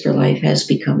 Days for Life has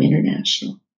become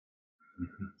international.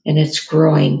 Mm-hmm. And it's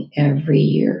growing every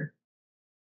year.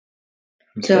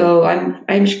 Okay. So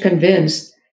I'm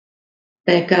convinced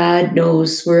that God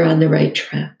knows we're on the right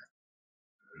track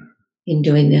in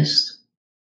doing this.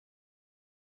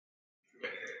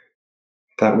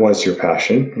 That was your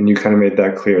passion, and you kind of made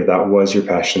that clear. That was your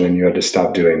passion, and you had to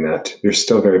stop doing that. You're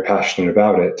still very passionate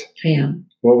about it. I am.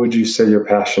 What would you say your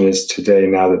passion is today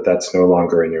now that that's no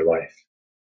longer in your life?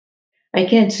 I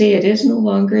can't say it is no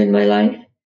longer in my life.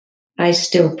 I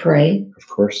still pray. Of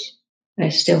course. I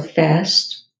still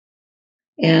fast.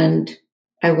 And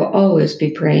I will always be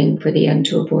praying for the end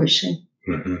to abortion.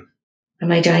 Mm-hmm. On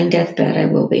my dying deathbed, I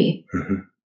will be. Mm-hmm.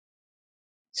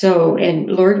 So, and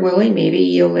Lord willing, maybe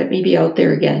you'll let me be out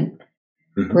there again,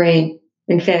 praying.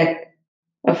 In fact,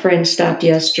 a friend stopped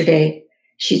yesterday.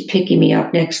 She's picking me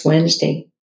up next Wednesday,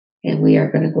 and we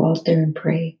are going to go out there and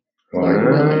pray. Lord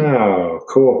willing. Wow,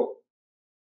 cool.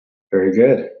 Very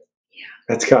good. Yeah.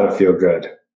 That's got to feel good.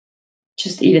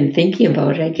 Just even thinking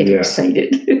about it, I get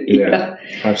excited. Yeah,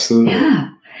 absolutely. Yeah.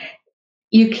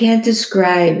 You can't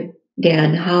describe,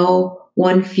 Dan, how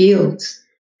one feels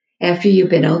after you've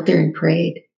been out there and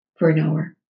prayed for an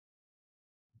hour.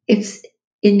 It's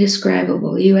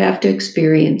indescribable. You have to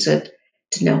experience it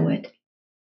to know it.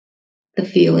 The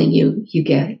feeling you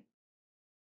get,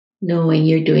 knowing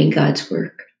you're doing God's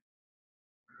work.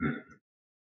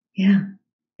 Yeah,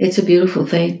 it's a beautiful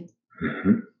thing.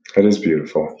 Mm-hmm. It is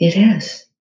beautiful. It is.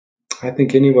 I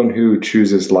think anyone who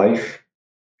chooses life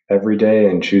every day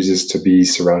and chooses to be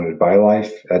surrounded by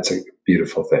life, that's a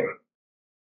beautiful thing.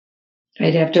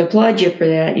 I'd have to applaud you for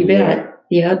that. You bet.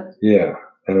 Yep. Yeah.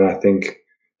 And I think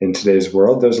in today's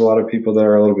world, there's a lot of people that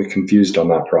are a little bit confused on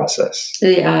that process.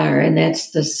 They are. And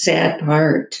that's the sad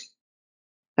part.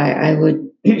 I would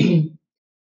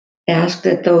ask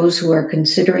that those who are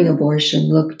considering abortion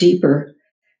look deeper.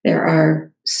 There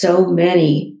are so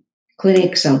many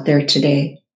clinics out there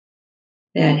today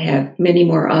that have many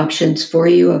more options for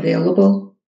you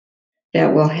available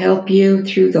that will help you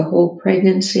through the whole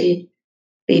pregnancy.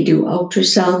 They do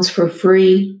ultrasounds for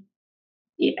free.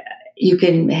 You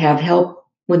can have help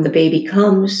when the baby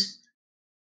comes.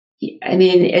 I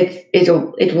mean,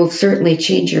 it will certainly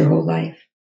change your whole life.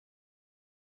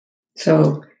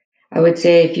 So I would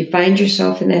say if you find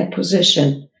yourself in that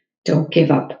position, don't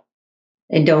give up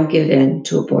and don't give in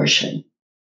to abortion.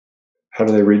 How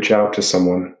do they reach out to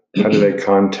someone? How do they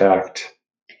contact?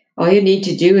 All you need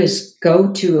to do is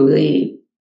go to the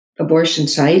abortion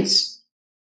sites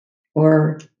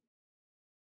or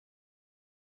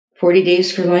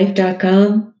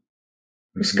 40daysforlife.com,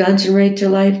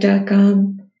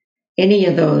 WisconsinRightToLife.com. Any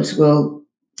of those will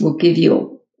give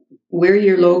you where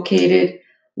you're located,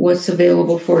 what's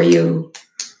available for you.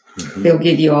 Mm-hmm. They'll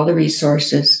give you all the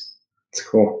resources. It's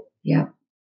cool. Yeah.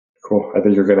 Cool. I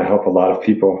think you're going to help a lot of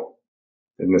people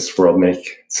in this world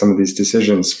make some of these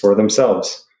decisions for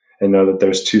themselves and know that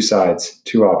there's two sides,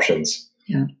 two options.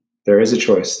 Yeah. There is a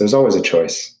choice. There's always a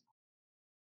choice.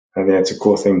 I think that's a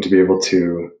cool thing to be able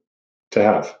to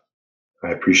have. I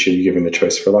appreciate you giving the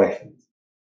choice for life.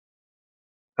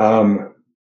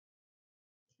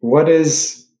 What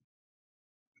is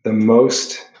the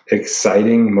most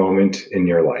exciting moment in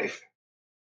your life?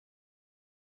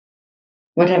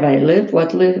 What have I lived?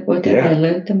 What have I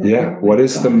lived? Yeah. What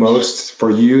is the most for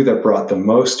you that brought the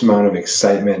most amount of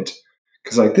excitement?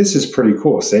 Because like this is pretty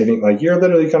cool. Saving, like you're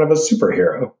literally kind of a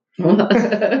superhero.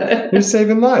 You're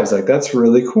saving lives. Like that's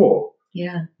really cool.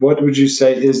 Yeah. What would you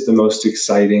say is the most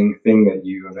exciting thing that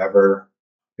you have ever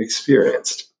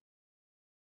experienced?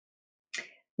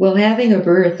 Well, having a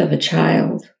birth of a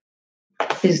child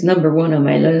is number one on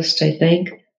my list, I think.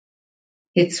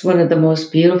 It's one of the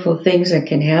most beautiful things that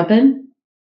can happen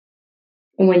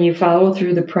when you follow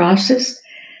through the process.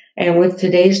 And with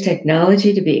today's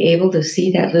technology, to be able to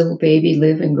see that little baby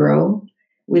live and grow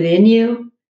within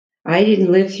you. I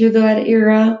didn't live through that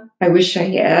era. I wish I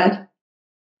had.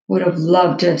 Would have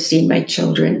loved to have seen my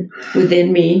children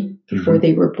within me before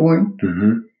they were born.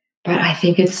 Mm-hmm. But I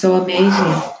think it's so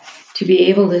amazing to be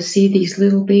able to see these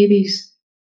little babies.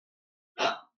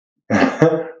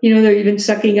 They're even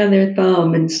sucking on their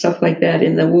thumb and stuff like that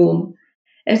in the womb.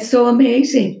 It's so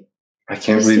amazing. I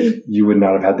can't believe you would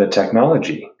not have had that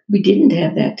technology. We didn't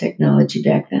have that technology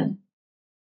back then.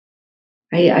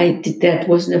 That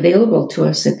wasn't available to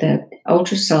us. That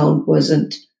ultrasound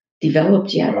wasn't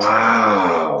developed yet.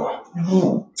 Wow.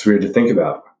 No. It's weird to think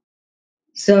about.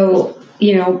 So,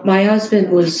 my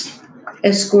husband was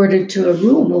escorted to a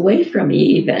room away from me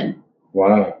even.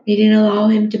 Wow. They didn't allow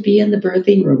him to be in the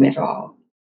birthing room at all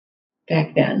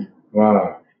back then.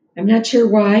 Wow. I'm not sure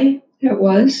why that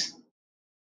was.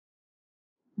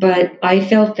 But I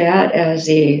felt that as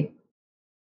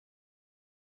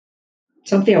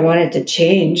something I wanted to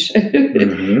change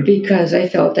because I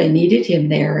felt I needed him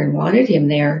there and wanted him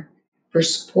there for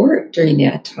support during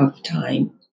that tough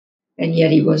time. And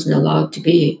yet he wasn't allowed to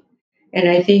be. And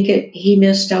I think he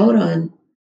missed out on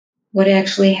what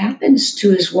actually happens to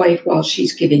his wife while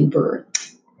she's giving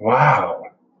birth. Wow.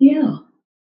 Yeah.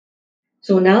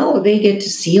 So now they get to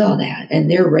see all that,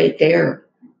 and they're right there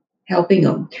helping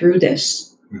them through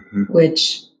this,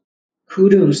 which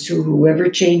kudos to whoever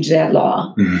changed that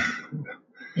law.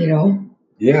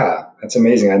 Yeah, that's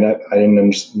amazing. I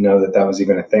didn't know that was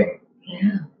even a thing.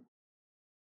 Yeah.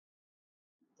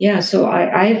 Yeah, so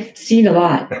I've seen a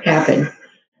lot happen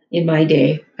in my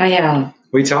day. I have.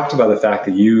 We talked about the fact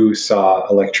that you saw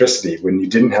electricity when you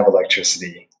didn't have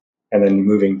electricity and then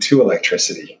moving to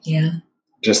electricity. Yeah.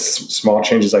 Just small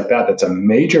changes like that. That's a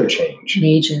major change.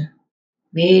 Major.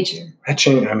 That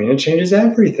change, it changes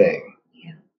everything.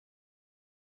 Yeah.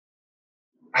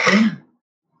 Yeah.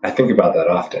 I think about that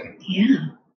often. Yeah.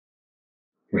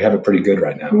 We have it pretty good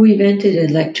right now. Who invented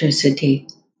electricity?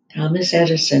 Thomas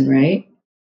Edison, right?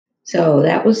 So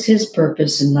that was his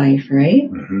purpose in life,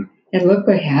 right? Mm-hmm. And look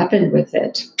what happened with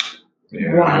it.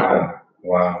 Yeah.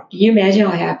 Wow. Can you imagine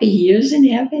how happy he is in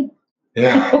heaven?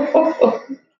 Yeah.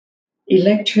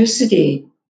 Electricity.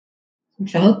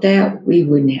 Without that, we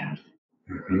wouldn't have.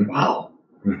 Mm-hmm. Wow.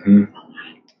 Mm-hmm.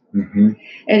 Mm-hmm.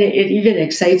 And it even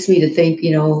excites me to think,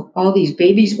 all these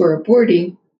babies were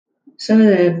aborting. Some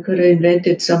of them could have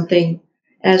invented something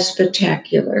as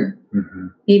spectacular. Mm-hmm.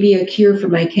 Maybe a cure for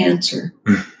my cancer.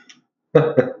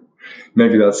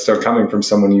 Maybe that's still coming from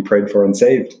someone you prayed for and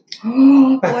saved.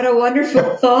 Oh, what a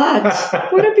wonderful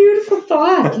thought. What a beautiful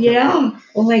thought. Yeah.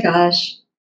 Oh my gosh.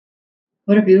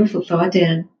 What a beautiful thought,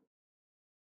 Dan.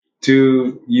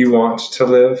 Do you want to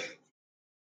live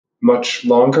much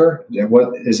longer? Yeah,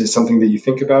 what is it something that you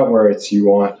think about where it's you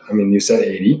want? You said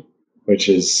 80, which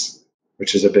is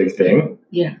a big thing.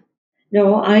 Yeah.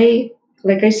 No,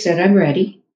 like I said, I'm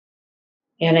ready.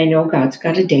 And I know God's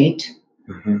got a date.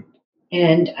 Mm-hmm.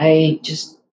 And I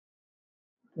just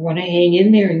want to hang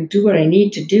in there and do what I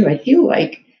need to do. I feel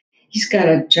like He's got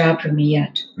a job for me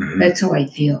yet. Mm-hmm. That's how I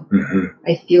feel. Mm-hmm.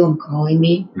 I feel Him calling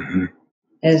me. Mm-hmm.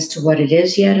 As to what it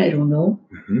is yet, I don't know.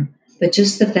 Mm-hmm. But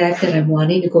just the fact that I'm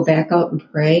wanting to go back out and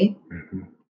pray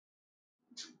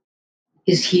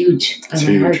is huge on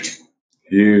my heart.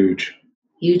 Huge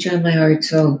on my heart.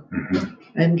 So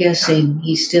I'm guessing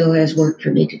He still has work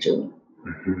for me to do.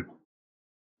 Mm-hmm.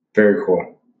 Very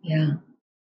cool. Yeah.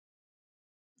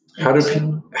 How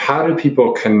do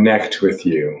people connect with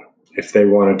you if they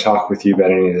want to talk with you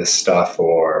about any of this stuff,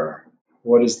 or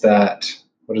what does that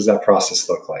process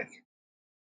look like?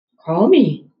 Call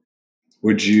me.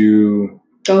 Would you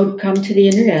come to the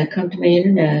internet? Come to my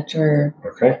internet, or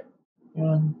okay.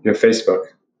 You have Facebook.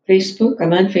 Facebook.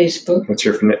 I'm on Facebook. What's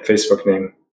your Facebook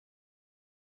name?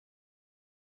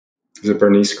 Is it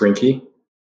Bernice Grinke?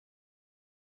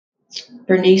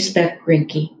 Bernice Beck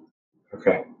Grinke.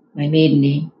 Okay. My maiden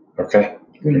name. Okay.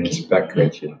 Grinke. It's Beck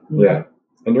Grinke. Mm-hmm. Yeah.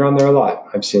 And you're on there a lot.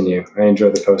 I've seen you. I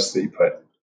enjoy the posts that you put.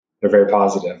 They're very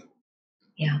positive.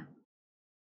 Yeah.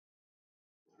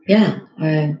 Yeah.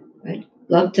 I'd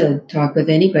love to talk with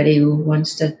anybody who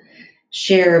wants to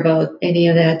share about any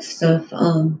of that stuff.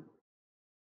 I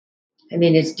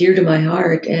mean, it's dear to my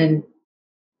heart, and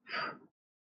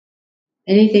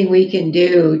anything we can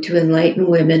do to enlighten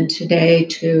women today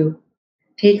to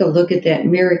take a look at that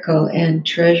miracle and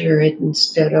treasure it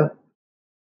instead of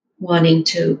wanting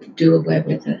to do away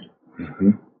with it. Mm-hmm.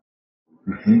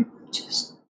 Mm-hmm.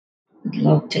 Just would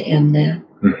love to end that.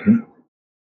 Mm-hmm.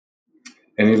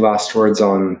 Any last words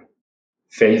on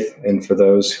faith and for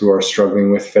those who are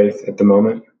struggling with faith at the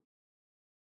moment?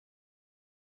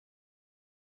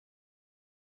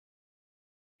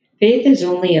 Faith is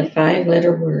only a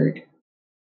 5-letter word.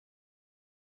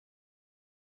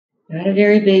 Not a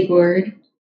very big word.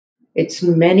 It's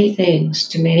many things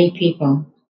to many people.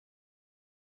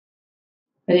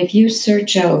 But if you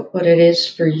search out what it is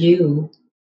for you,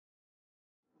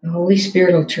 the Holy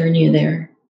Spirit will turn you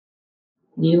there.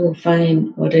 You will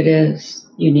find what it is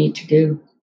you need to do.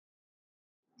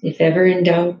 If ever in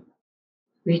doubt,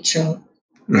 reach out.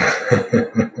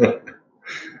 I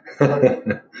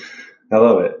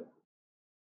love it.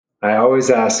 I always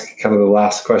ask, kind of the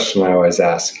last question I always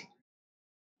ask,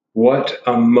 what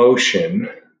emotion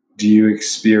do you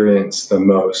experience the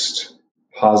most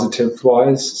positive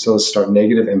wise? So let's start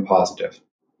negative and positive.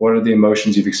 What are the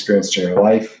emotions you've experienced in your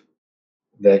life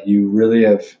that you really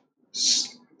have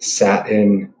sat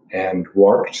in and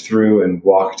walked through and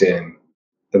walked in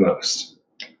the most?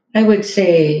 I would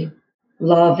say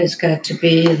love has got to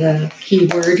be the key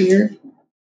word here.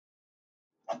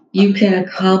 You can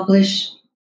accomplish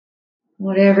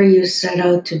whatever you set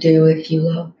out to do if you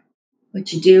love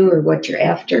what you do or what you're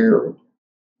after or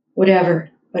whatever.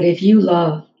 But if you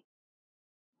love,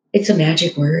 it's a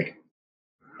magic word.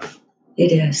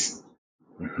 It is.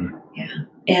 Mm-hmm. Yeah.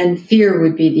 And fear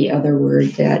would be the other word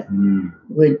that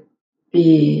would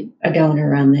be a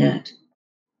downer on that,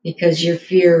 because your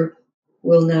fear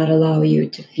will not allow you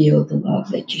to feel the love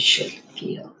that you should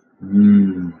feel.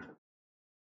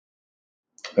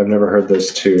 I've never heard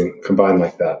those two combined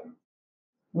like that.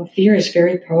 Well, fear is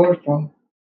very powerful,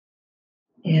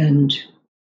 and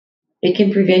it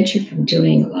can prevent you from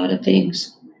doing a lot of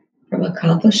things, from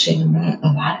accomplishing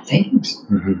a lot of things.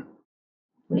 Mm-hmm.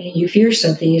 When you fear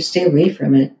something, you stay away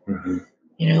from it,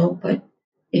 but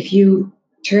if you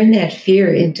turn that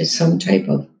fear into some type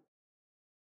of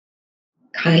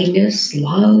kindness,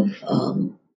 love,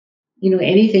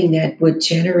 anything that would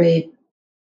generate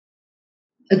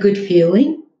a good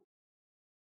feeling,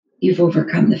 you've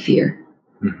overcome the fear,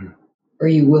 or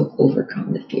you will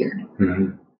overcome the fear.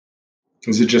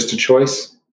 Is it just a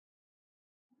choice?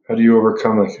 How do you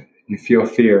overcome, you feel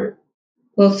fear?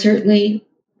 Well, certainly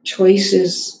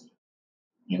choices,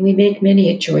 and we make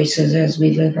many choices as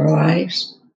we live our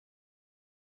lives.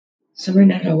 Some are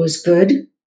not always good.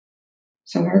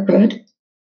 Some are good.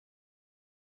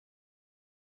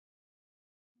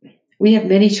 We have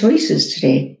many choices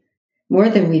today, more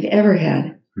than we've ever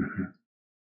had.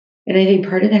 And I think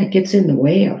part of that gets in the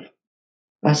way of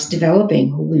us developing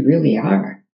who we really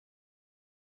are.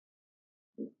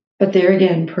 But there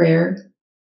again, prayer,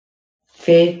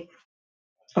 faith,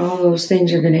 all those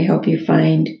things are going to help you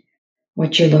find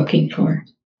what you're looking for.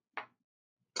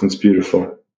 It's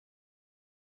beautiful.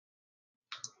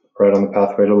 Right on the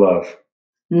pathway to love.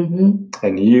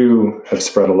 And you have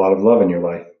spread a lot of love in your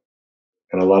life.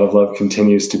 And a lot of love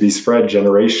continues to be spread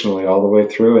generationally all the way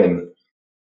through, and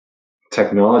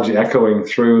technology echoing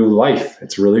through life.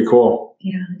 It's really cool.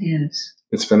 Yeah, it is.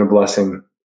 It's been a blessing.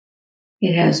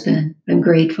 It has been. I'm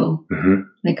grateful.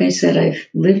 Like I said, I've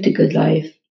lived a good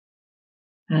life.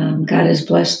 God has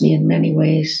blessed me in many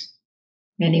ways.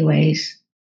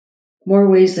 More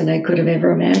ways than I could have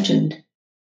ever imagined.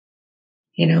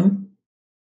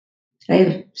 I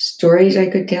have stories I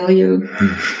could tell you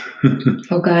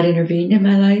how God intervened in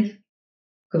my life.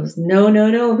 Goes, no,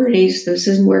 Bernice, this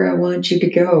isn't where I want you to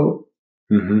go.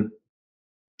 He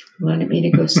wanted me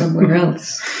to go somewhere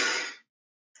else.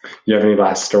 You have any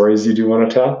last stories you do want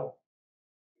to tell?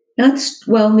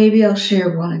 Maybe I'll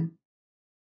share one.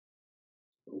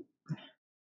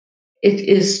 It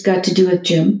is got to do with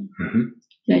Jim. Can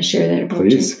I share that about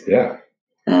Please, Jim?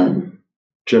 Yeah.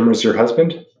 Jim was your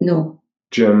husband? No.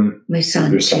 Jim. My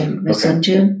son, Your Jim. son. My son,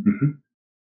 Jim,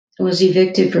 was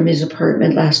evicted from his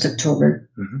apartment last October.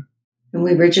 And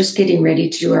we were just getting ready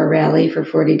to do our rally for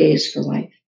 40 Days for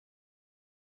Life.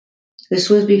 This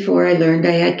was before I learned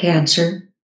I had cancer.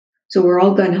 So we're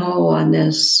all gung-ho on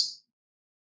this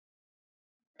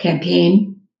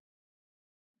campaign.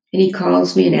 And he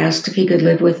calls me and asks if he could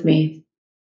live with me.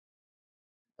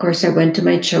 Of course, I went to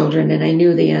my children and I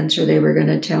knew the answer they were going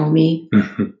to tell me.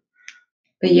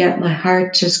 But yet my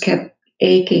heart just kept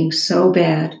aching so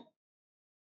bad.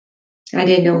 I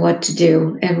didn't know what to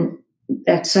do. And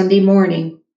that Sunday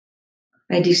morning,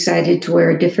 I decided to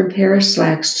wear a different pair of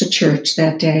slacks to church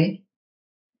that day.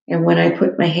 And when I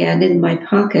put my hand in my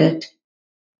pocket,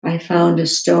 I found a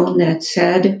stone that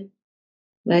said,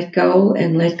 "Let go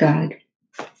and let God."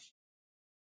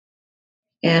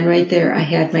 And right there, I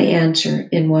had my answer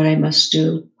in what I must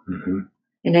do.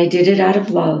 And I did it out of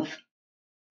love.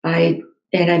 And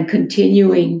I'm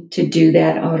continuing to do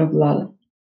that out of love.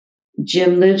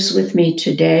 Jim lives with me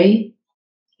today.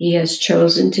 He has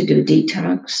chosen to do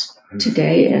detox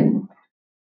today and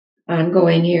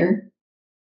ongoing here.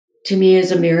 To me,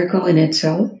 is a miracle in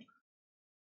itself.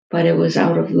 But it was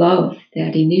out of love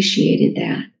that initiated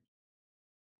that.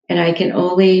 And I can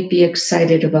only be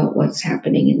excited about what's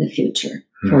happening in the future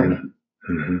for him.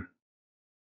 And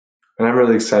I'm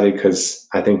really excited because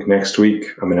I think next week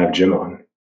I'm going to have Jim on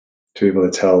to be able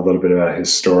to tell a little bit about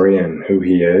his story and who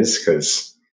he is,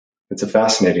 because it's a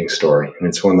fascinating story. And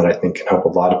it's one that I think can help a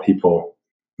lot of people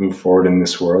move forward in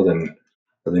this world and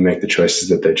really make the choices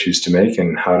that they choose to make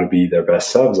and how to be their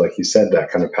best selves. Like you said,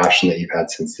 that kind of passion that you've had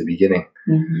since the beginning.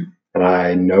 And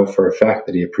I know for a fact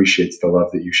that he appreciates the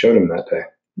love that you showed him that day.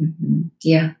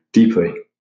 Yeah. Deeply.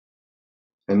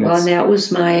 And that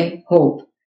was my hope.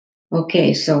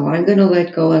 Okay, so I'm going to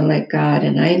let go and let God.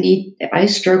 And I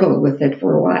struggled with it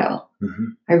for a while.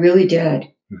 I really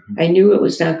did. I knew it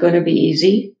was not going to be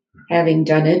easy, having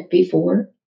done it before.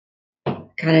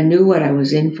 Kind of knew what I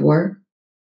was in for.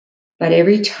 But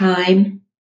every time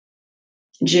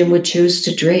Jim would choose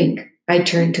to drink, I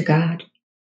turned to God.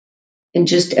 And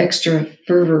just extra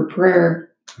fervor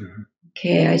prayer.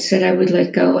 Okay, I said I would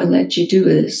let go and let you do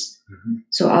this.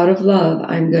 So out of love,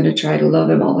 I'm going to try to love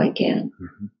him all I can.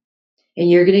 And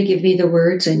you're going to give me the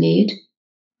words I need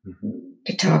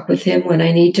to talk with him when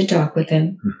I need to talk with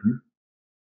him.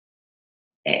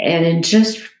 And in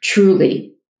just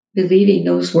truly believing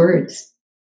those words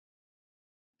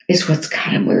is what's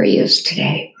got him where he is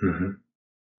today.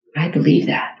 I believe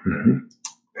that.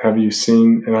 Have you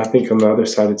seen, and I think on the other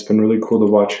side, it's been really cool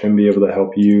to watch him be able to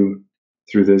help you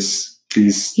through these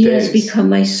days. He has become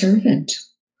my servant.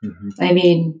 I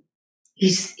mean,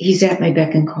 he's at my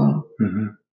beck and call.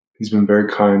 He's been very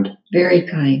kind. Very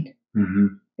kind.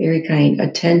 Very kind.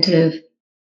 Attentive.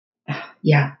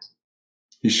 Yeah.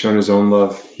 He's shown his own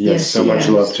love. He has so much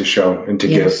love to show and to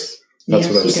give. That's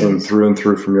what I've seen through and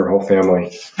through from your whole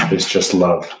family. It's just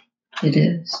love. It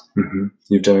is.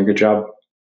 You've done a good job.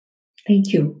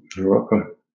 Thank you. You're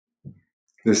welcome.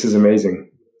 This is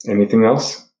amazing. Anything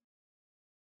else?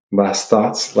 Last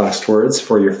thoughts, last words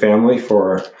for your family,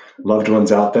 for loved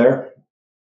ones out there?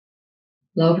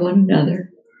 Love one another.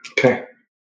 Okay.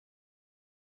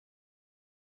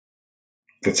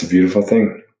 It's a beautiful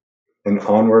thing. And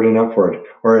onward and upward.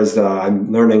 Or as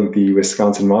I'm learning the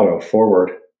Wisconsin motto,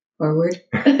 forward. Forward.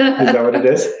 Is that what it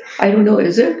is? I don't know.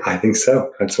 Is it? I think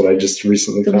so. That's what I just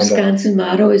recently found out. The Wisconsin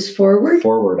motto is forward?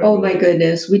 Forward. Oh my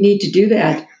goodness. We need to do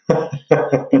that.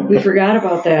 We forgot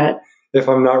about that. If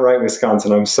I'm not right,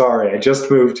 Wisconsin, I'm sorry. I just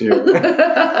moved here.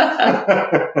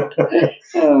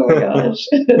 Oh my gosh.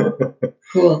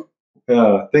 Cool.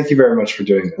 Thank you very much for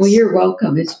doing this. Well, you're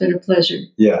welcome. It's been a pleasure.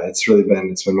 Yeah, it's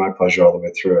been my pleasure all the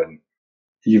way through. And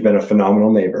you've been a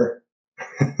phenomenal neighbor.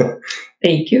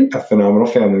 Thank you. A phenomenal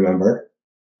family member.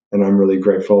 And I'm really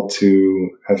grateful to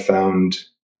have found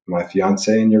my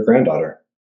fiance and your granddaughter.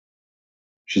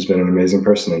 She's been an amazing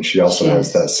person, and she also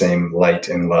has that same light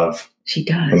and love. She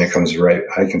does. And it comes right,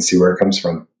 I can see where it comes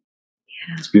from.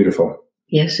 Yeah. It's beautiful.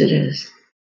 Yes, it is.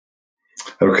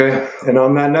 Okay. And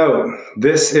on that note,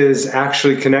 this is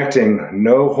Actually Connecting.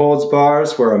 No holds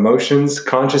bars, where emotions,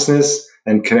 consciousness,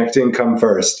 and connecting come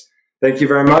first. Thank you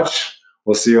very much.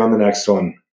 We'll see you on the next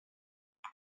one.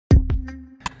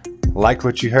 Like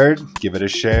what you heard? Give it a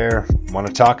share. Want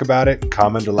to talk about it?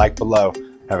 Comment or like below.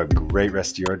 Have a great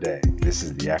rest of your day. This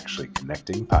is the Actually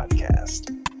Connecting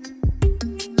podcast.